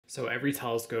So every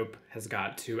telescope has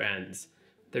got two ends.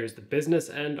 There's the business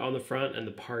end on the front and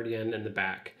the party end in the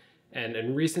back. And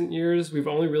in recent years, we've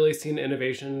only really seen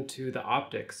innovation to the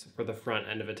optics for the front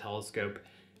end of a telescope,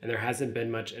 and there hasn't been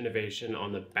much innovation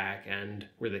on the back end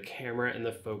where the camera and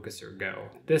the focuser go.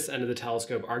 This end of the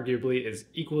telescope arguably is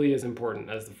equally as important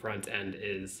as the front end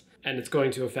is, and it's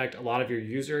going to affect a lot of your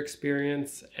user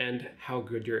experience and how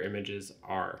good your images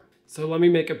are. So let me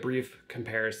make a brief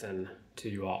comparison to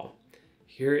you all.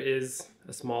 Here is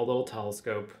a small little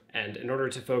telescope, and in order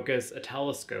to focus a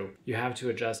telescope, you have to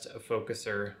adjust a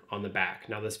focuser on the back.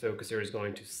 Now this focuser is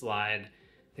going to slide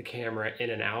the camera in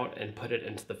and out and put it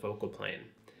into the focal plane.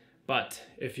 But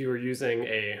if you were using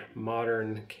a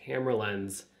modern camera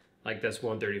lens like this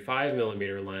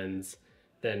 135mm lens,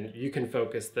 then you can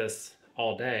focus this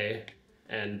all day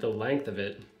and the length of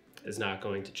it is not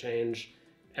going to change.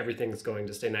 Everything's going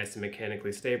to stay nice and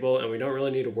mechanically stable, and we don't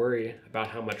really need to worry about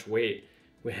how much weight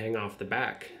we hang off the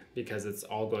back because it's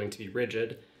all going to be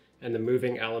rigid and the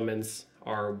moving elements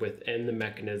are within the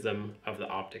mechanism of the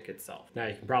optic itself. Now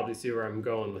you can probably see where I'm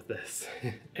going with this.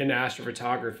 In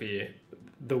astrophotography,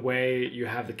 the way you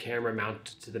have the camera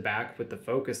mounted to the back with the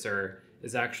focuser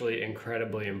is actually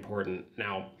incredibly important.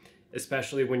 Now,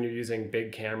 especially when you're using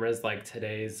big cameras like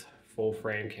today's full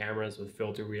frame cameras with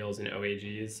filter wheels and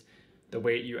OAGs, the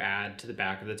weight you add to the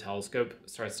back of the telescope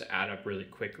starts to add up really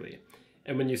quickly.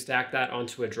 And when you stack that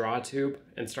onto a draw tube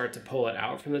and start to pull it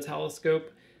out from the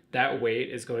telescope, that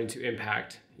weight is going to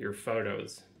impact your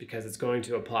photos because it's going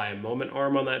to apply a moment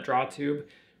arm on that draw tube,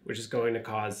 which is going to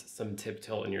cause some tip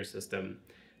tilt in your system.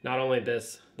 Not only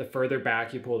this, the further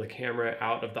back you pull the camera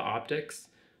out of the optics,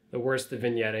 the worse the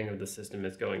vignetting of the system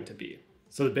is going to be.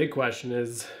 So the big question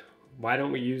is, why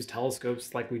don't we use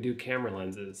telescopes like we do camera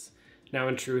lenses? Now,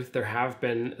 in truth, there have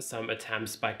been some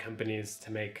attempts by companies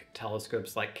to make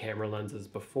telescopes like camera lenses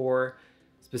before,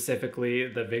 specifically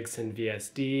the Vixen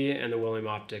VSD and the William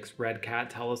Optics Red Cat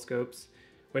telescopes,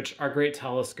 which are great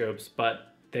telescopes,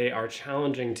 but they are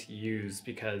challenging to use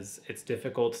because it's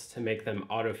difficult to make them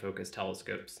autofocus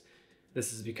telescopes.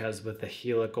 This is because with the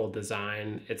helical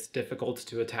design, it's difficult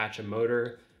to attach a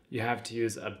motor. You have to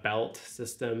use a belt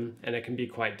system, and it can be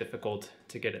quite difficult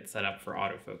to get it set up for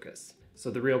autofocus. So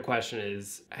the real question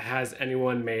is, has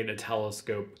anyone made a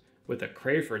telescope with a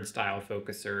Crayford style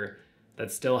focuser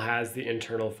that still has the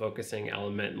internal focusing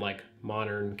element like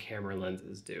modern camera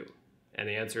lenses do? And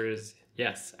the answer is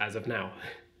yes, as of now.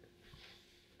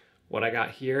 What I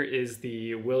got here is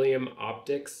the William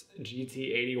Optics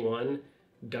GT81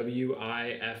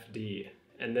 WIFD,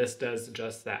 and this does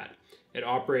just that. It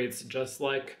operates just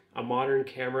like a modern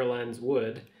camera lens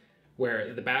would,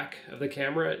 where the back of the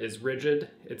camera is rigid,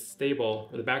 it's stable,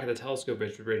 or the back of the telescope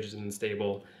is rigid and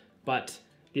stable, but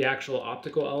the actual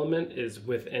optical element is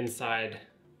inside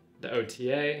the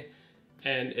OTA,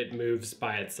 and it moves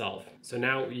by itself. So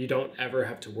now you don't ever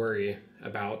have to worry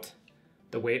about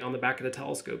the weight on the back of the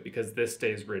telescope because this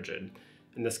stays rigid.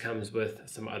 And this comes with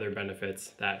some other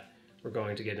benefits that we're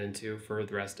going to get into for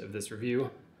the rest of this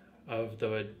review of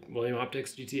the William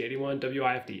Optics GT81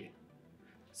 WIFD.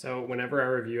 So whenever I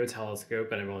review a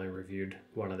telescope, and I've only reviewed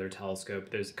one other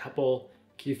telescope, there's a couple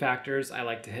key factors I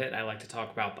like to hit. I like to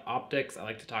talk about the optics, I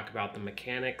like to talk about the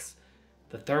mechanics,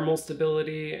 the thermal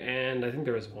stability, and I think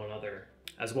there was one other,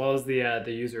 as well as the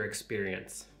user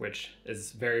experience, which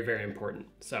is very, very important.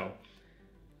 So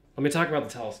let me talk about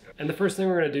the telescope. And the first thing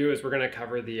we're going to do is we're going to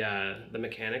cover the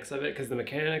mechanics of it, because the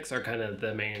mechanics are kind of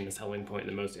the main selling point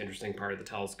and the most interesting part of the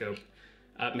telescope.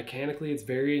 Mechanically, it's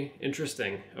very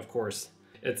interesting, of course.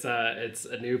 It's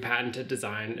a new patented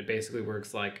design. It basically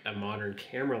works like a modern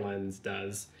camera lens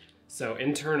does. So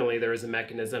internally, there is a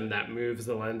mechanism that moves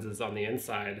the lenses on the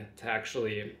inside to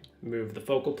actually move the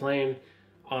focal plane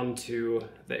onto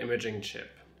the imaging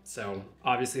chip. So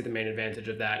obviously the main advantage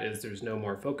of that is there's no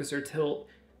more focuser tilt,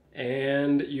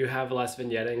 and you have less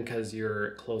vignetting because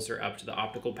you're closer up to the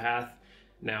optical path.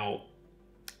 Now,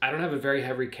 I don't have a very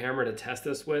heavy camera to test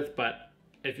this with, but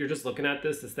if you're just looking at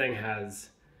this thing has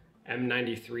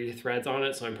M93 threads on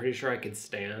it, so I'm pretty sure I could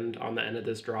stand on the end of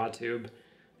this draw tube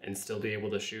and still be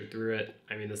able to shoot through it.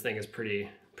 I mean, this thing is pretty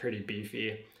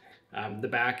beefy. The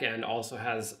back end also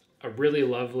has a really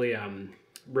lovely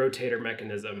rotator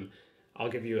mechanism. I'll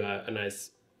give you a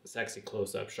nice sexy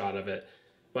close-up shot of it,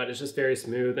 but it's just very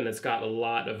smooth, and it's got a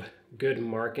lot of good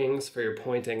markings for your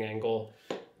pointing angle,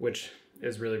 which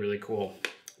is really, really cool.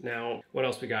 Now, what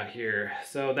else we got here?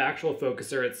 So the actual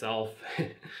focuser itself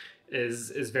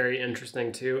is very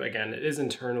interesting too. Again, it is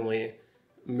internally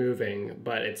moving,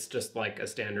 but it's just like a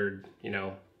standard,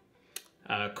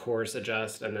 coarse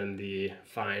adjust and then the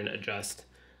fine adjust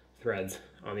threads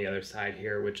on the other side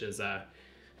here, which is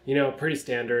You know, pretty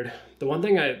standard. The one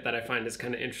thing that I find is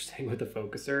kind of interesting with the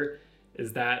focuser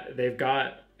is that they've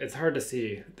got, it's hard to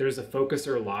see, there's a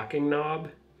focuser locking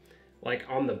knob like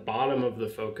on the bottom of the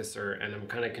focuser, and I'm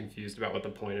kind of confused about what the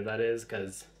point of that is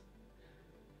because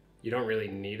you don't really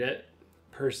need it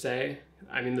per se.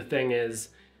 I mean, the thing is,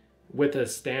 with a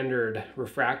standard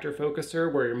refractor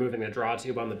focuser where you're moving the draw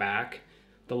tube on the back,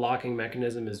 the locking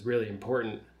mechanism is really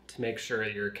important to make sure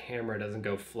your camera doesn't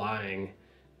go flying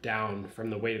down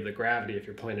from the weight of the gravity if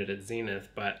you're pointed at zenith.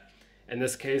 But in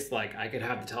this case, like, I could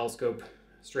have the telescope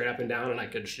straight up and down and I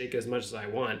could shake it as much as I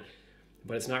want,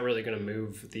 but it's not really going to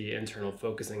move the internal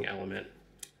focusing element.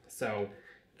 So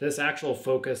this actual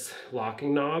focus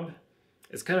locking knob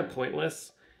is kind of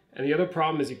pointless. And the other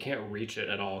problem is you can't reach it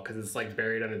at all because it's like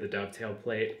buried under the dovetail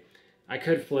plate. I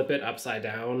could flip it upside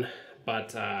down,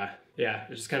 but yeah,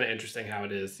 it's just kind of interesting how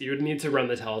it is. You would need to run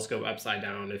the telescope upside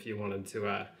down if you wanted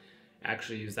to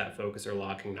actually use that focuser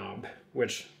locking knob,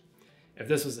 which if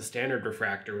this was a standard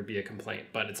refractor would be a complaint,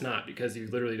 but it's not, because you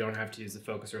literally don't have to use the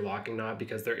focuser locking knob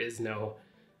because there is no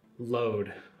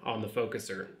load on the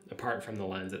focuser apart from the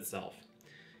lens itself.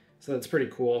 So that's pretty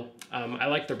cool. I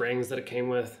like the rings that it came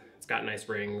with. It's got nice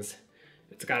rings.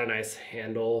 It's got a nice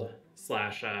handle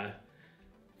slash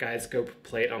guide scope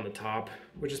plate on the top,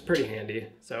 which is pretty handy.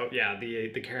 So yeah, the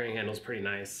carrying handle is pretty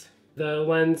nice. The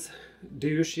lens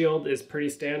dew shield is pretty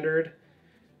standard.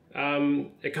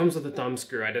 It comes with a thumb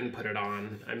screw. I didn't put it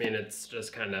on. I mean, it's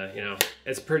just kind of, you know,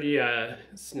 it's pretty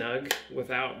snug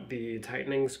without the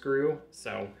tightening screw.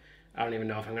 So I don't even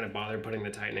know if I'm going to bother putting the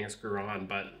tightening screw on,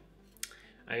 but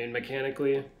I mean,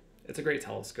 mechanically, it's a great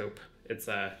telescope.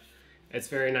 It's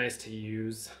very nice to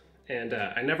use. And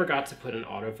I never got to put an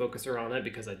autofocuser on it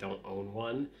because I don't own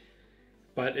one,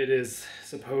 but it is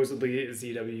supposedly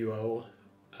ZWO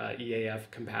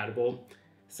EAF compatible.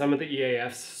 Some of the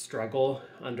EAFs struggle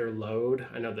under load.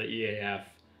 I know the EAF,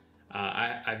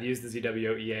 I've used the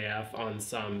ZWO EAF on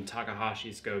some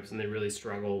Takahashi scopes and they really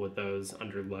struggle with those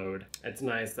under load. It's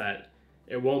nice that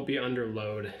it won't be under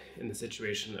load in the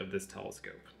situation of this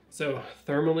telescope. So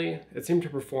thermally, it seemed to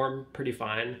perform pretty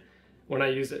fine. When I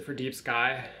used it for deep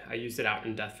sky, I used it out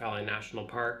in Death Valley National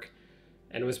Park,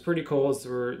 and it was pretty cool.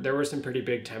 There were some pretty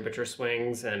big temperature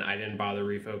swings, and I didn't bother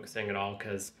refocusing at all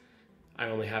because I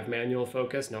only have manual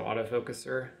focus, no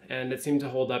autofocuser, and it seemed to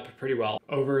hold up pretty well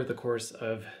over the course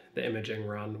of the imaging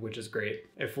run, which is great.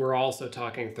 If we're also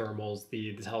talking thermals,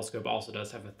 the telescope also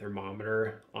does have a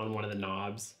thermometer on one of the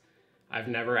knobs. I've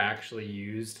never actually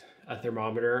used a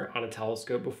thermometer on a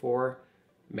telescope before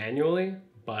manually,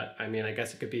 but I mean, I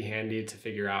guess it could be handy to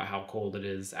figure out how cold it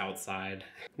is outside.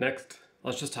 Next,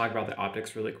 let's just talk about the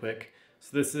optics really quick.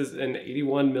 So this is an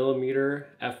 81mm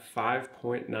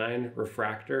f5.9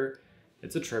 refractor.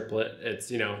 It's a triplet. It's,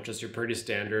 you know, just your pretty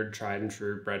standard, tried and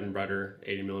true, bread and butter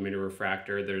 80mm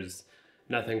refractor. There's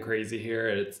nothing crazy here.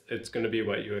 It's going to be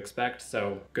what you expect,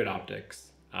 so good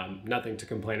optics. Nothing to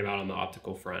complain about on the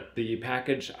optical front. The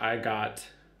package I got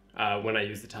when I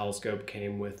used the telescope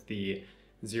came with the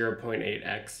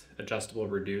 0.8x adjustable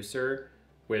reducer,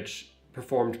 which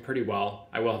performed pretty well.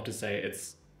 I will have to say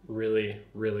it's really,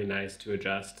 really nice to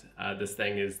adjust. This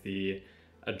thing is the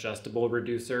adjustable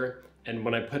reducer. And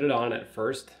when I put it on at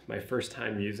first, my first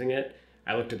time using it,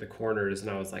 I looked at the corners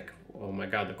and I was like, oh my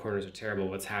God, the corners are terrible.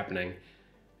 What's happening?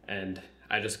 And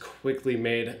I just quickly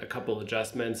made a couple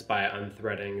adjustments by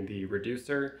unthreading the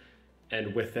reducer.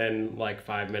 And within like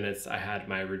 5 minutes, I had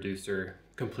my reducer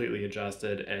completely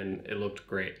adjusted and it looked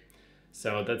great.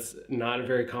 So that's not a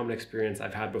very common experience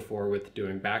I've had before with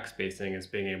doing backspacing, is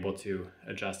being able to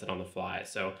adjust it on the fly.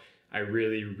 So I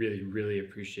really, really, really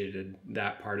appreciated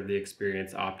that part of the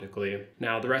experience optically.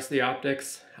 Now the rest of the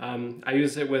optics, I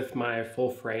used it with my full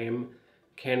frame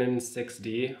Canon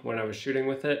 6D when I was shooting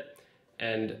with it,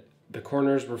 and the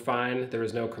corners were fine. There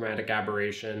was no chromatic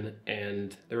aberration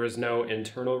and there was no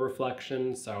internal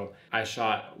reflection. So I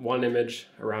shot one image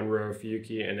around Roro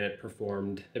Fuyuki and it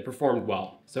performed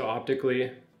well. So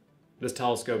optically, this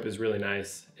telescope is really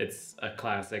nice. It's a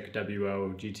classic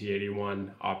WO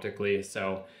GT81 optically.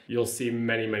 So you'll see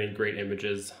many, many great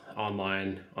images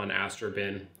online on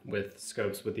Astrobin with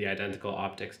scopes with the identical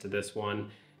optics to this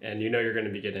one. And you know you're going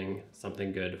to be getting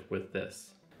something good with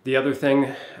this. The other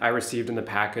thing I received in the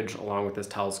package along with this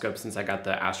telescope, since I got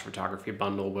the astrophotography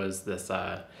bundle, was this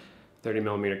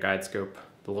 30mm guide scope,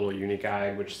 the little uni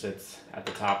guide, which sits at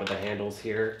the top of the handles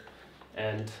here.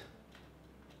 And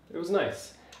it was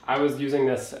nice. I was using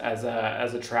this as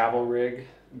a travel rig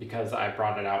because I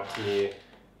brought it out to me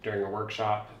during a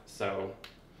workshop. So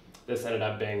this ended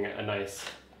up being a nice,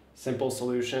 simple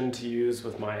solution to use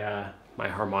with my my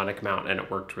harmonic mount, and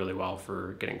it worked really well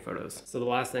for getting photos. So the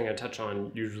last thing I touch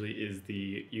on usually is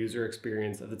the user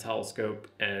experience of the telescope,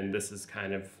 and this is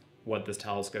kind of what this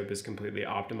telescope is completely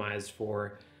optimized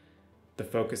for. The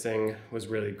focusing was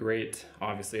really great.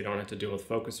 Obviously, I don't have to deal with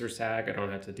focuser sag. I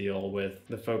don't have to deal with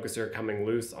the focuser coming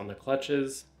loose on the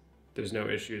clutches. There's no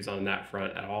issues on that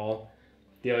front at all.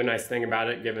 The other nice thing about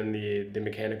it, given the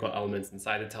mechanical elements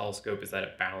inside the telescope, is that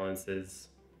it balances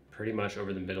pretty much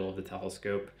over the middle of the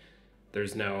telescope.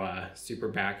 There's no super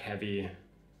back heavy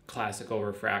classical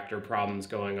refractor problems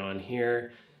going on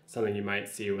here. Something you might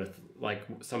see with like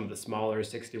some of the smaller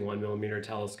 61mm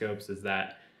telescopes is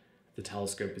that the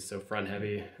telescope is so front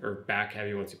heavy or back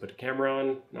heavy once you put a camera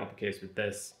on. Not the case with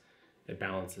this. It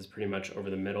balances pretty much over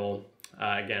the middle.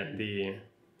 Again,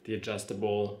 the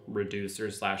adjustable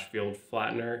reducer / field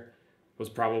flattener was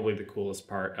probably the coolest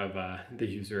part of the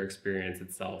user experience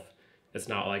itself. It's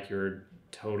not like you're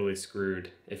totally screwed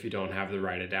if you don't have the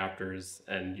right adapters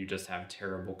and you just have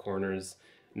terrible corners.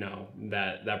 No,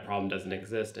 that problem doesn't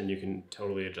exist, and you can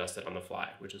totally adjust it on the fly,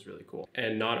 which is really cool.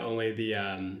 And not only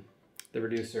the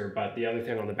reducer, but the other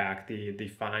thing on the back, the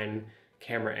fine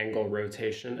camera angle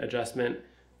rotation adjustment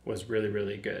was really,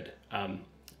 really good.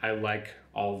 I like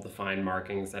all of the fine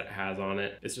markings that it has on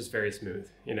it. It's just very smooth.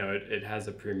 You know, it has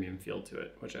a premium feel to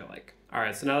it, which I like. All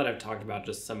right, so now that I've talked about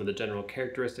just some of the general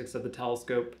characteristics of the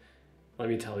telescope, let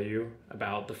me tell you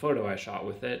about the photo I shot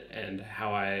with it and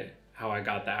how I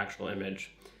got the actual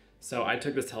image. So I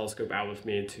took this telescope out with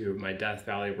me to my Death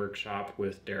Valley workshop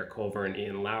with Derek Culver and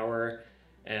Ian Lauer.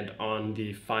 And on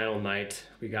the final night,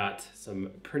 we got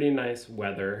some pretty nice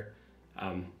weather.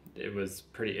 It was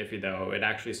pretty iffy though. It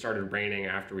actually started raining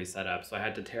after we set up, so I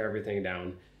had to tear everything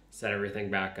down, set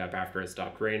everything back up after it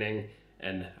stopped raining,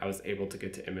 and I was able to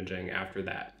get to imaging after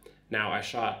that. Now, I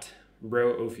shot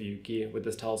Ro Ophiuchi with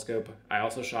this telescope. I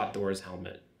also shot Thor's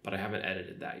helmet, but I haven't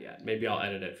edited that yet. Maybe I'll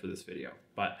edit it for this video.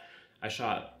 But I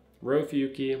shot Ro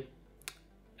Ophiuchi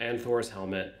and Thor's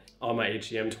helmet on my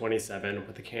HEM27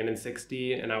 with the Canon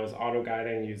 6D, and I was auto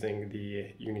guiding using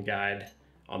the UniGuide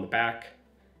on the back.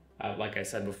 Like I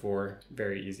said before,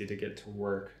 very easy to get to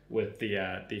work with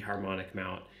the harmonic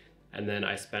mount. And then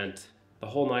I spent the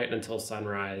whole night until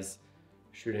sunrise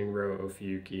shooting Ro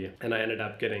Ophiuchi, and I ended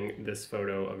up getting this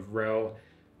photo of Ro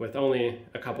with only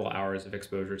a couple hours of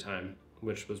exposure time,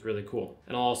 which was really cool.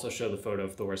 And I'll also show the photo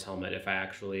of Thor's helmet if I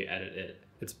actually edit it.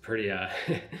 It's pretty,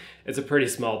 it's a pretty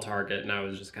small target, and I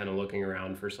was just kind of looking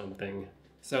around for something.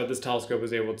 So this telescope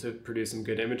was able to produce some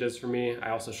good images for me. I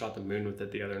also shot the moon with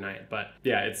it the other night, but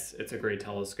yeah, it's a great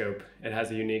telescope. It has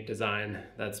a unique design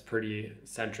that's pretty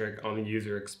centric on the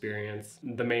user experience.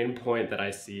 The main point that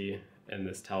I see in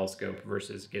this telescope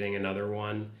versus getting another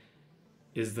one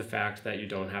is the fact that you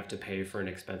don't have to pay for an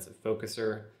expensive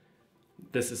focuser.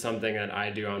 This is something that I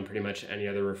do on pretty much any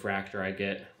other refractor I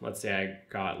get. Let's say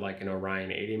I got like an Orion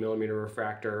 80mm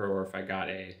refractor, or if I got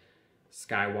a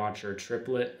Skywatcher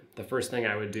triplet, the first thing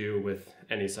I would do with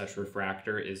any such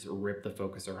refractor is rip the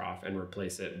focuser off and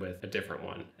replace it with a different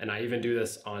one. And I even do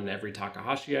this on every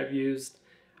Takahashi I've used.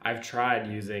 I've tried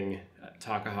using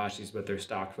Takahashis with their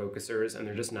stock focusers, and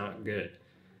they're just not good.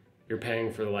 You're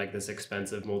paying for like this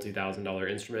expensive multi-$1,000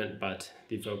 instrument, but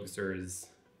the focuser is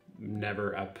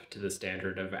never up to the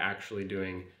standard of actually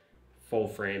doing full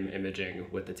frame imaging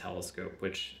with the telescope,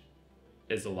 which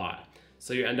is a lot.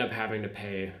 So you end up having to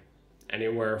pay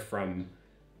anywhere from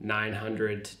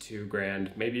 $900 to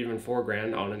 $2,000, maybe even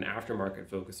 $4,000 on an aftermarket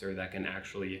focuser that can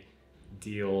actually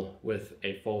deal with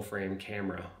a full frame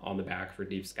camera on the back for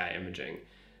deep sky imaging.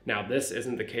 Now, this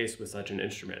isn't the case with such an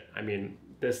instrument. I mean,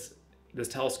 this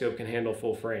telescope can handle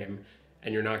full frame,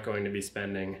 and you're not going to be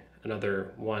spending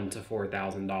another $1,000 to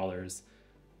 $4,000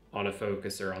 on a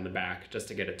focuser on the back just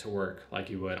to get it to work like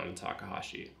you would on a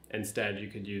Takahashi. Instead, you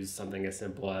could use something as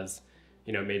simple as,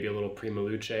 you know, maybe a little Prima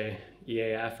Luce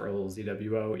EAF or a little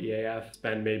ZWO EAF.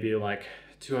 Spend maybe like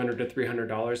 $200 to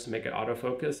 $300 to make it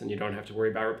autofocus, and you don't have to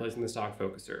worry about replacing the stock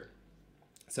focuser.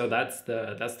 So that's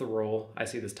the role I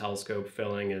see this telescope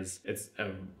filling, is it's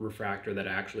a refractor that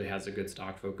actually has a good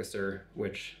stock focuser,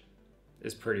 which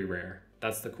is pretty rare.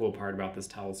 That's the cool part about this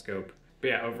telescope. But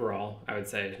yeah, overall, I would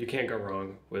say you can't go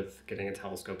wrong with getting a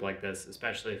telescope like this,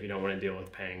 especially if you don't want to deal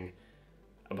with paying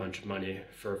a bunch of money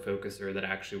for a focuser that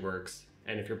actually works.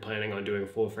 And if you're planning on doing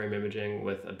full frame imaging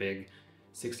with a big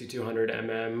 6200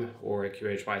 mm or a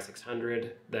QHY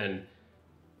 600, then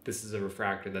this is a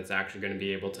refractor that's actually going to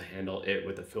be able to handle it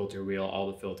with a filter wheel,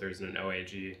 all the filters, and an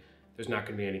OAG. There's not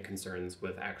going to be any concerns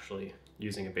with actually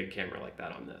using a big camera like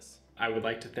that on this. I would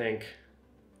like to thank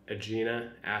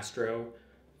Agena Astro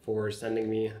for sending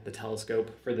me the telescope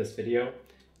for this video.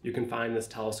 You can find this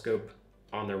telescope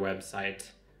on their website.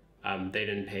 They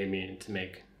didn't pay me to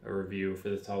make a review for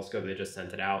the telescope, they just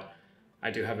sent it out.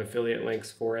 I do have affiliate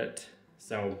links for it,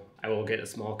 so I will get a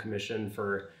small commission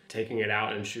for taking it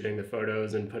out and shooting the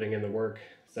photos and putting in the work.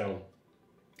 So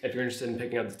if you're interested in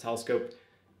picking up the telescope,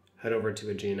 head over to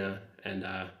Agena, and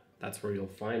that's where you'll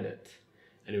find it.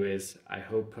 Anyways, I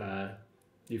hope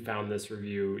you found this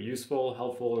review useful,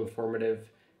 helpful, informative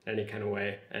in any kind of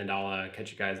way, and I'll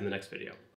catch you guys in the next video.